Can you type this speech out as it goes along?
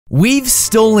We've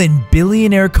stolen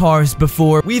billionaire cars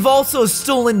before. We've also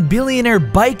stolen billionaire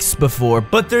bikes before,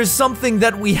 but there's something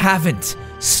that we haven't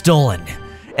stolen.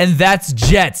 And that's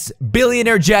jets.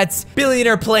 Billionaire jets,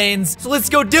 billionaire planes. So let's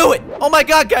go do it. Oh my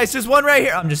god, guys, there's one right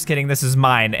here. I'm just kidding, this is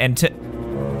mine. And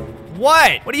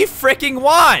What? What do you freaking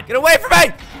want? Get away from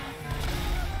me!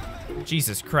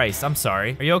 Jesus Christ, I'm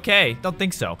sorry. Are you okay? Don't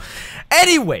think so.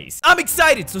 Anyways, I'm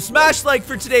excited. So smash like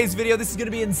for today's video. This is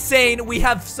gonna be insane. We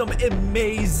have some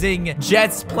amazing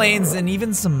jets, planes, and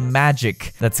even some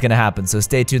magic that's gonna happen. So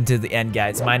stay tuned to the end,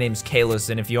 guys. My name's Caylus,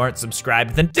 and if you aren't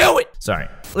subscribed, then do it! Sorry.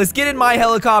 Let's get in my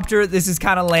helicopter. This is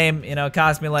kind of lame. You know, it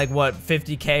cost me like, what,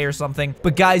 50K or something?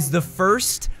 But guys, the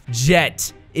first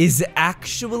jet is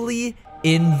actually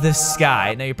in the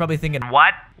sky. Now you're probably thinking,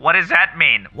 what? What does that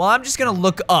mean? Well, I'm just gonna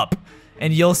look up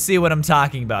and you'll see what I'm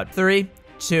talking about. 3,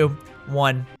 2,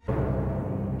 1.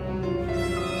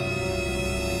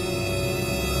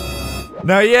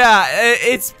 Now, yeah,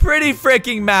 it's pretty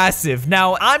freaking massive.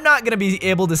 Now, I'm not gonna be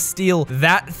able to steal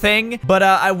that thing, but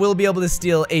I will be able to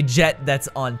steal a jet that's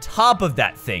on top of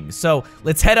that thing. So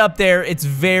let's head up there. It's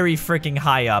very freaking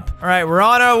high up. All right, we're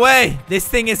on our way. This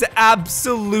thing is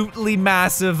absolutely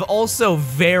massive, also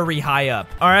very high up.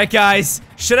 All right, guys,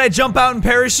 should I jump out and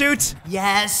parachute?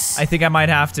 Yes. I think I might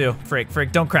have to. Frick,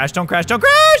 don't crash, don't crash, don't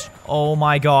crash! Oh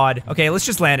my god. Okay, let's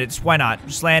just land it. Why not?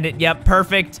 Just land it. Yep,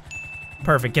 perfect.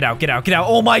 Perfect, get out, get out, get out.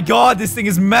 Oh my god, this thing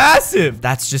is massive.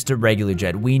 That's just a regular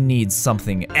jet. We need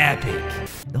something epic.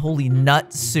 The holy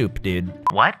nut soup, dude.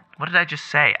 What? What did I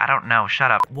just say? I don't know. Shut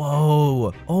up.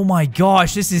 Whoa. Oh my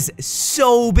gosh, this is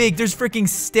so big. There's freaking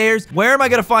stairs. Where am I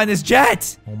gonna find this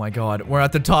jet? Oh my god, we're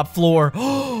at the top floor.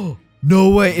 Oh,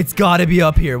 no way, it's gotta be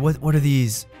up here. What are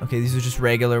these? Okay, these are just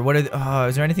regular. What are,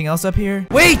 is there anything else up here?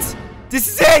 Wait! This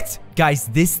is it! Guys,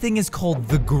 this thing is called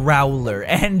the Growler,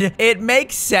 and it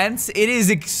makes sense. It is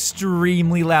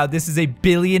extremely loud. This is a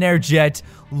billionaire jet.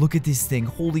 Look at this thing.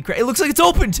 Holy crap. It looks like it's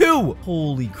open, too.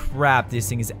 Holy crap. This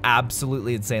thing is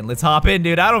absolutely insane. Let's hop in,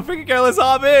 dude. I don't freaking care. Let's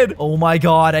hop in. Oh, my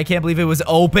God. I can't believe it was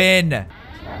open.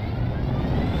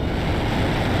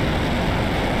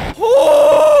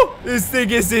 Oh, this thing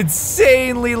is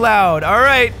insanely loud. All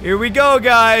right. Here we go,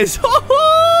 guys.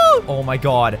 Oh, my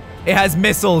God. It has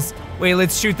missiles. Wait,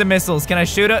 let's shoot the missiles. Can I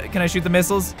shoot it? Can I shoot the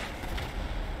missiles?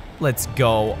 Let's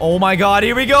go. Oh my god,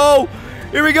 here we go!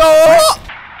 Here we go! Oh!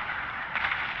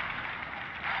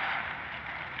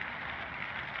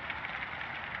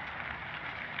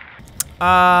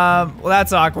 Well,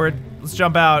 that's awkward. Let's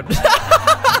jump out.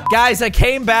 Guys, I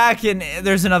came back and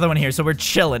there's another one here, so we're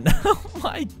chilling. Oh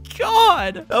my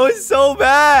god. That was so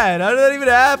bad. How did that even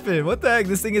happen? What the heck?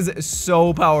 This thing is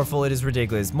so powerful. It is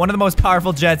ridiculous. One of the most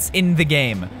powerful jets in the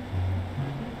game.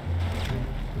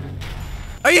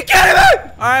 Are you kidding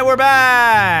me? All right, we're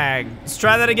back. Let's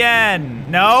try that again.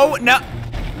 No, no.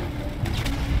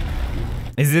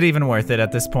 Is it even worth it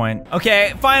at this point?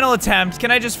 Okay, final attempt.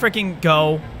 Can I just freaking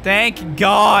go? Thank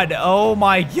God. Oh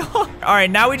my god. All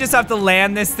right, now we just have to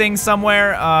land this thing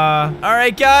somewhere. All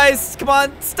right, guys, come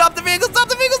on. Stop the vehicle, stop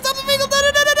the vehicle, stop the vehicle. No,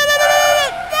 no, no, no, no, no, no,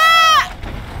 no, no.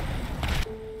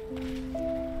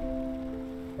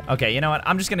 Okay, you know what?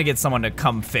 I'm just gonna get someone to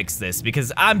come fix this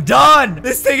because I'm done.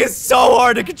 This thing is so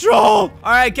hard to control.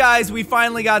 All right, guys, we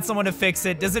finally got someone to fix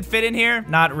it. Does it fit in here?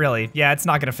 Not really. Yeah, it's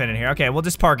not gonna fit in here. Okay, we'll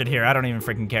just park it here. I don't even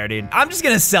freaking care, dude. I'm just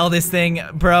gonna sell this thing,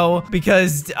 bro,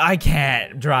 because I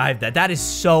can't drive that. That is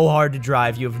so hard to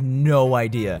drive. You have no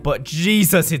idea. But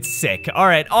Jesus, it's sick. All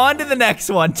right, on to the next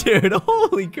one, dude.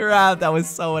 Holy crap, that was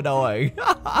so annoying.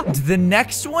 The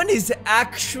next one is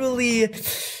actually...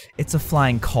 It's a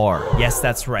flying car. Yes,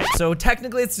 that's right. So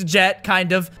technically it's a jet,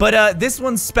 kind of. But this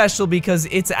one's special because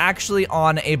it's actually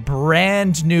on a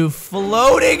brand new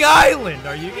floating island.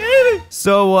 Are you kidding me?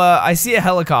 So I see a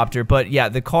helicopter, but yeah,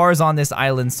 the car is on this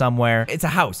island somewhere. It's a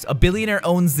house. A billionaire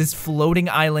owns this floating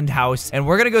island house, and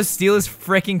we're gonna go steal his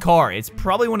freaking car. It's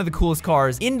probably one of the coolest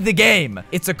cars in the game.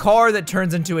 It's a car that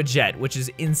turns into a jet, which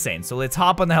is insane. So let's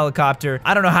hop on the helicopter.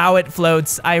 I don't know how it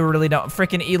floats. I really don't.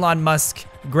 Freaking Elon Musk.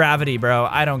 Gravity, bro.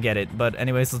 I don't get it. But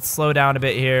anyways, let's slow down a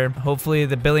bit here. Hopefully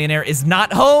the billionaire is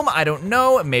not home. I don't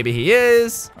know. Maybe he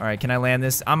is. All right, can I land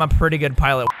this? I'm a pretty good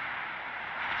pilot.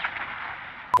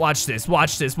 Watch this,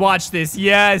 watch this, watch this.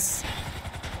 Yes.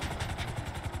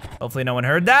 Hopefully no one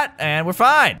heard that, and we're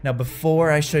fine. Now, before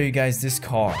I show you guys this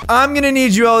car, I'm gonna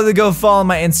need you all to go follow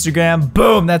my Instagram.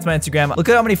 Boom, that's my Instagram. Look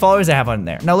at how many followers I have on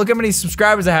there. Now look how many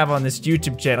subscribers I have on this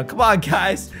YouTube channel. Come on,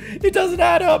 guys. It doesn't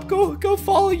add up. Go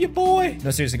follow your boy. No,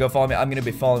 seriously, go follow me. I'm gonna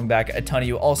be following back a ton of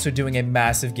you. Also doing a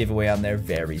massive giveaway on there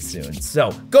very soon.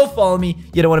 So go follow me.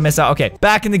 You don't want to miss out. Okay,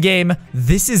 back in the game.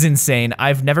 This is insane.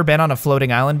 I've never been on a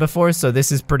floating island before, so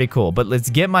this is pretty cool. But let's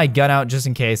get my gun out just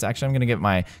in case. Actually, I'm gonna get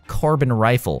my carbon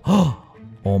rifle.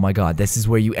 Oh my god, this is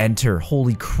where you enter.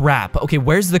 Holy crap. Okay,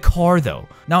 where's the car though?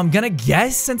 Now I'm gonna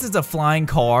guess, since it's a flying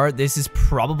car, this is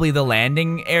probably the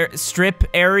landing strip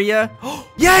area.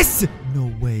 Yes!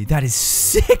 No way, that is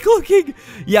sick looking.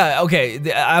 Yeah,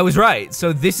 okay, I was right.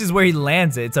 So this is where he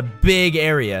lands it. It's a big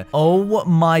area. Oh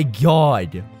my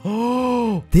god.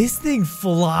 Oh, this thing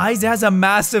flies. It has a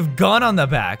massive gun on the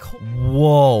back.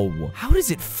 Whoa. How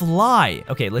does it fly?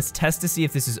 Okay, let's test to see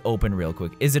if this is open real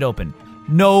quick. Is it open?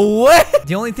 No way!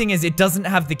 The only thing is it doesn't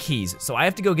have the keys, so I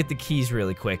have to go get the keys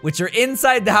really quick, which are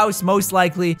inside the house most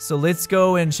likely. So let's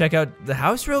go and check out the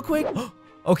house real quick.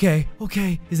 Okay.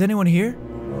 Is anyone here?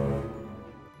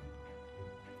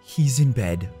 He's in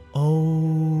bed.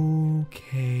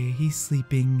 Okay, he's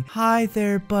sleeping. Hi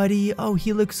there, buddy. Oh,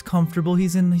 he looks comfortable.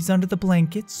 He's under the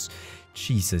blankets.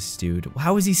 Jesus, dude.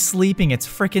 How is he sleeping? It's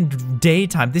freaking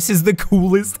daytime. This is the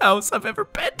coolest house I've ever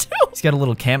been to. He's got a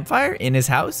little campfire in his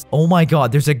house. Oh my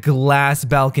god, there's a glass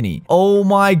balcony. Oh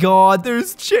my god,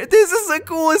 this is the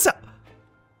coolest.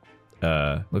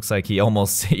 Looks like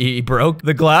he broke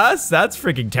the glass. That's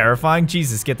freaking terrifying.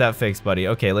 Jesus, get that fixed, buddy.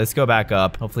 Okay, let's go back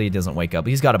up. Hopefully he doesn't wake up.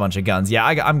 He's got a bunch of guns. Yeah,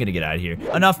 I'm gonna get out of here.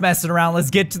 Enough messing around. Let's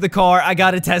get to the car. I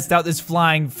gotta test out this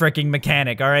flying freaking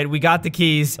mechanic. All right, we got the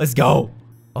keys. Let's go.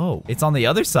 Oh, it's on the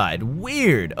other side.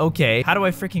 Weird. Okay, how do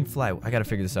I freaking fly? I gotta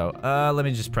figure this out. Let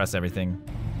me just press everything.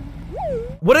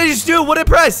 What did I just do? What did I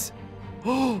press?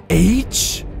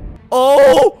 H?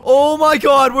 Oh my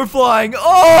god, we're flying.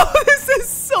 Oh, this is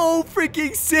so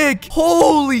freaking sick.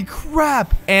 Holy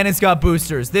crap. And it's got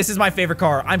boosters. This is my favorite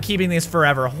car. I'm keeping this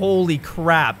forever. Holy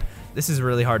crap. This is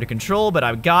really hard to control, but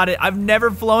I've got it. I've never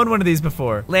flown one of these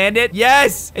before. Land it.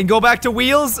 Yes. And go back to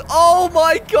wheels. Oh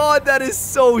my god, that is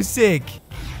so sick.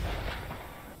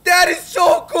 That is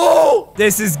so cool!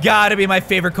 This has got to be my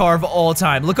favorite car of all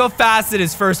time. Look how fast it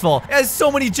is, first of all. It has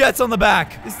so many jets on the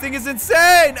back. This thing is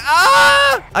insane.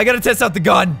 Ah! I gotta test out the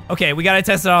gun. Okay, we gotta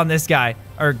test it on this guy.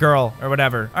 Or girl, or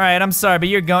whatever. All right, I'm sorry, but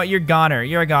you're goner.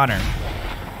 You're a goner.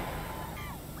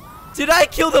 Did I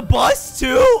kill the bus,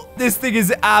 too? This thing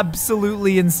is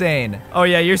absolutely insane. Oh,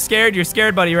 yeah, you're scared? You're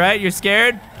scared, buddy, right? You're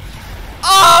scared?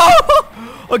 Oh!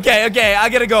 Okay, I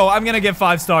gotta go. I'm gonna get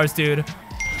 5 stars, dude.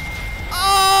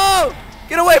 Oh!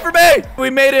 Get away from me! We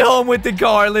made it home with the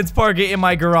car. Let's park it in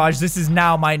my garage. This is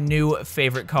now my new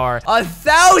favorite car.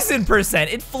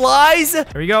 1000%. It flies. Here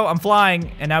we go. I'm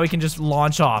flying. And now we can just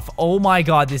launch off. Oh my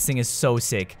god, this thing is so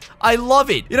sick. I love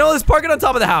it. You know, let's park it on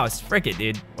top of the house. Frick it,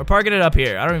 dude. We're parking it up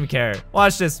here. I don't even care.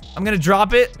 Watch this. I'm gonna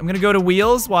drop it. I'm gonna go to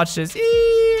wheels. Watch this.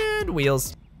 And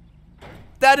wheels.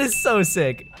 That is so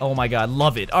sick. Oh my god,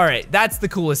 love it. All right, that's the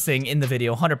coolest thing in the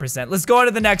video, 100%. Let's go on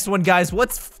to the next one, guys.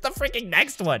 What's the freaking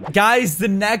next one? Guys, the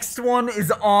next one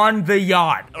is on the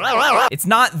yacht. It's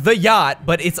not the yacht,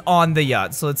 but it's on the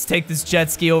yacht. So let's take this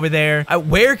jet ski over there.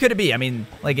 Where could it be? I mean,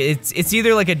 like, it's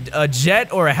either like a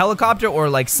jet or a helicopter or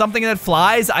like something that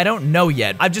flies. I don't know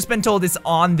yet. I've just been told it's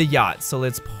on the yacht. So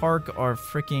let's park our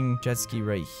freaking jet ski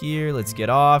right here. Let's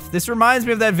get off. This reminds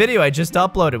me of that video I just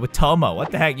uploaded with Tomo. What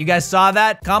the heck? You guys saw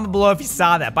that? Comment below if you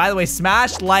saw that. By the way,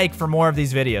 smash like for more of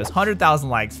these videos. 100,000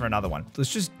 likes for another one.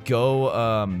 Let's just go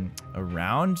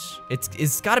around.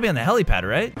 It's got to be on the helipad,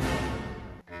 right?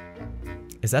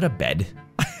 Is that a bed?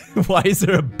 Why is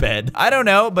there a bed? I don't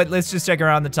know, but let's just check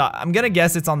around the top. I'm gonna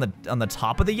guess it's on the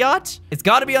top of the yacht. It's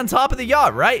got to be on top of the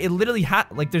yacht, right? It literally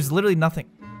like there's literally nothing.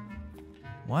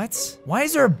 What? Why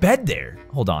is there a bed there?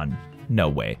 Hold on. No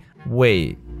way.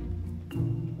 Wait.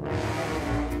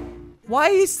 Why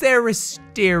is there a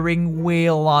steering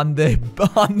wheel on the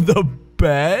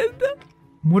bed?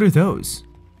 What are those?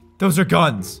 Those are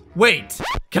guns. Wait,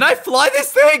 can I fly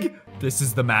this thing? This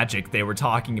is the magic they were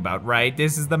talking about, right?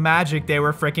 This is the magic they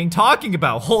were freaking talking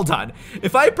about. Hold on.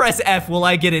 If I press F, will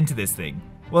I get into this thing?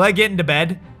 Will I get into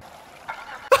bed?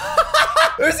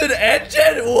 There's an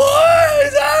engine? What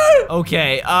is that?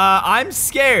 Okay, I'm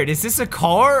scared. Is this a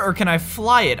car or can I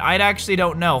fly it? I actually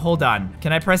don't know. Hold on.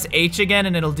 Can I press H again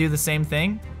and it'll do the same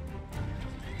thing?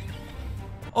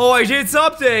 Oh, I did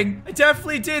something. I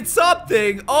definitely did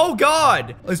something. Oh,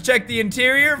 God. Let's check the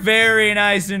interior. Very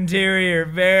nice interior.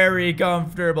 Very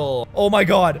comfortable. Oh, my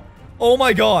God. Oh,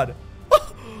 my God.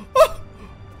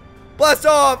 Blast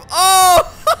off.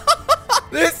 Oh!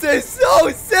 This is so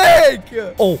sick.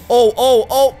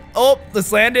 Oh,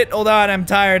 let's land it. Hold on, I'm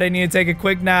tired. I need to take a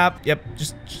quick nap. Yep,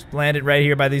 just land it right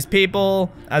here by these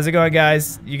people. How's it going,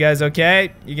 guys? You guys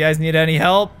okay? You guys need any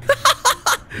help?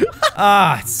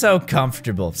 Ah, it's so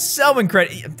comfortable. So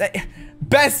incredible.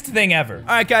 Best thing ever.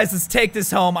 All right, guys, let's take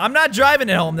this home. I'm not driving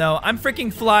it home, though. I'm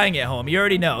freaking flying it home. You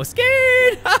already know.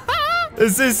 Scared.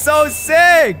 This is so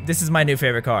sick. This is my new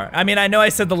favorite car. I mean, I know I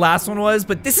said the last one was,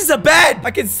 but this is a bed.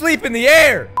 I can sleep in the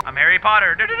air. I'm Harry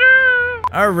Potter.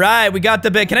 All right, we got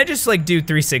the bed. Can I just like do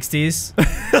 360s?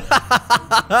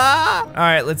 All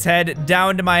right, let's head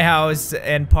down to my house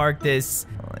and park this.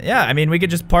 Yeah, I mean, we could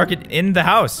just park it in the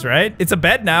house, right? It's a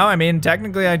bed now. I mean,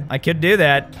 technically, I could do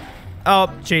that.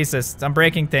 Oh, Jesus, I'm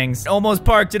breaking things. Almost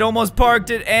parked it,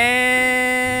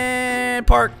 and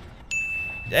park.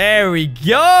 There we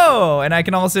go. And I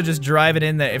can also just drive it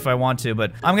in there if I want to,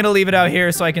 but I'm gonna leave it out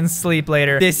here so I can sleep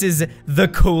later. This is the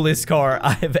coolest car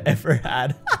I've ever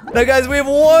had. Now, guys, we have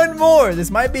one more.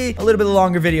 This might be a little bit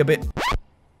longer video, but...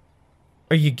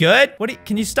 Are you good?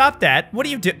 Can you stop that? What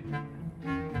do you do?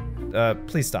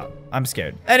 Please stop. I'm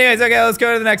scared. Anyways, okay, let's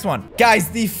go to the next one. Guys,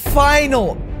 the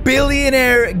final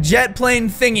billionaire jet plane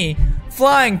thingy,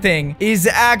 flying thing, is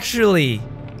actually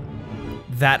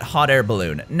that hot air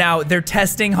balloon. Now, they're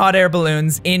testing hot air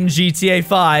balloons in GTA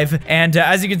 5, and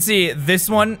as you can see, this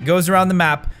one goes around the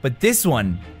map, but this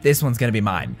one's gonna be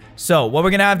mine. So, what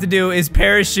we're gonna have to do is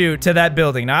parachute to that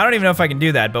building. Now, I don't even know if I can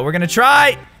do that, but we're gonna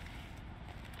try.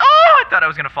 Oh, I thought I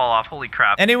was gonna fall off. Holy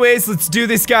crap. Anyways, let's do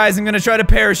this, guys. I'm gonna try to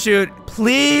parachute.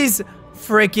 Please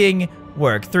freaking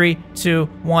work. 3, 2,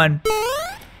 1.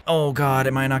 Oh God,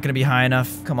 am I not gonna be high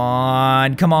enough? Come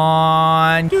on, come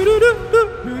on. Come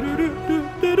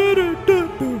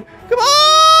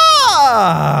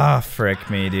on! Frick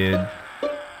me, dude.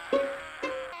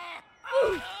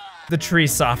 The tree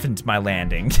softened my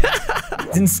landing.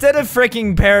 Instead of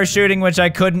freaking parachuting, which I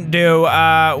couldn't do,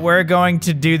 we're going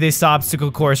to do this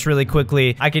obstacle course really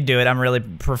quickly. I can do it. I'm really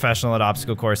professional at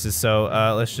obstacle courses,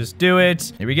 so let's just do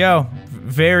it. Here we go.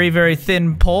 Very, very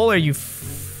thin pole. Are you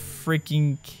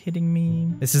freaking kidding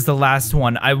me? This is the last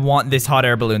one. I want this hot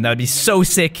air balloon. That would be so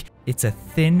sick. It's a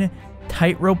thin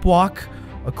tightrope walk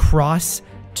across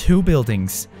 2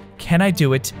 buildings. Can I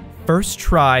do it? First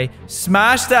try.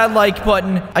 Smash that like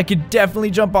button. I could definitely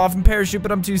jump off and parachute,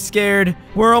 but I'm too scared.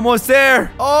 We're almost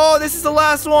there. Oh, this is the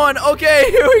last one. Okay,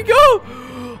 here we go.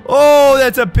 Oh,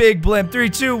 that's a big blimp. 3,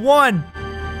 2, 1.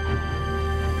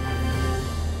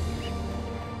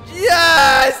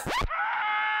 Yes!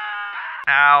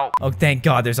 Ow. Oh, thank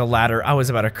God there's a ladder. I was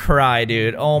about to cry,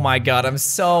 dude. Oh my God, I'm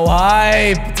so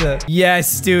hyped.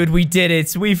 Yes, dude, we did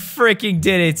it. We freaking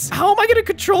did it. How am I gonna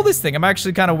control this thing? I'm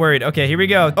actually kind of worried. Okay, here we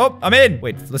go. Oh, I'm in.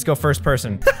 Wait, let's go first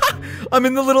person. I'm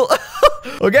in the little...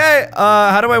 Okay,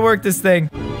 how do I work this thing?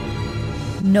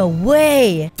 No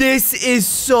way. This is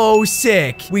so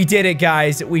sick. We did it,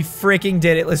 guys. We freaking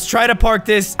did it. Let's try to park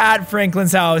this at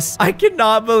Franklin's house. I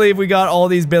cannot believe we got all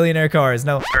these billionaire cars.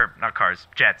 No. Or, not cars,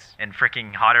 jets, and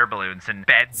freaking hot air balloons, and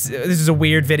beds. This is a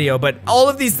weird video, but all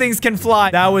of these things can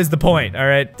fly. That was the point, all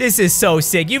right? This is so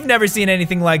sick. You've never seen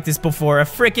anything like this before. A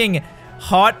freaking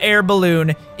hot air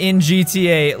balloon in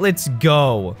GTA. Let's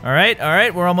go. All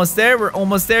right, we're almost there. We're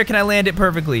almost there. Can I land it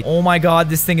perfectly? Oh my God,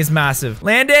 this thing is massive.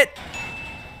 Land it.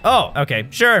 Oh, okay,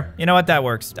 sure. You know what? That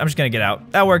works. I'm just gonna get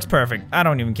out. That works perfect. I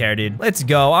don't even care, dude. Let's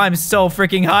go. I'm so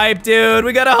freaking hyped, dude.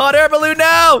 We got a hot air balloon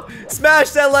now.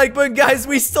 Smash that like button, guys.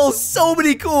 We stole so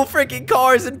many cool freaking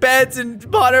cars and beds and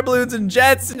hot air balloons and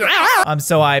jets. I'm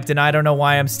so hyped, and I don't know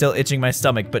why I'm still itching my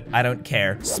stomach, but I don't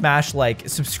care. Smash like,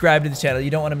 subscribe to the channel. You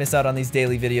don't want to miss out on these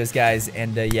daily videos, guys.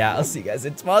 And yeah, I'll see you guys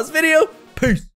in tomorrow's video. Peace.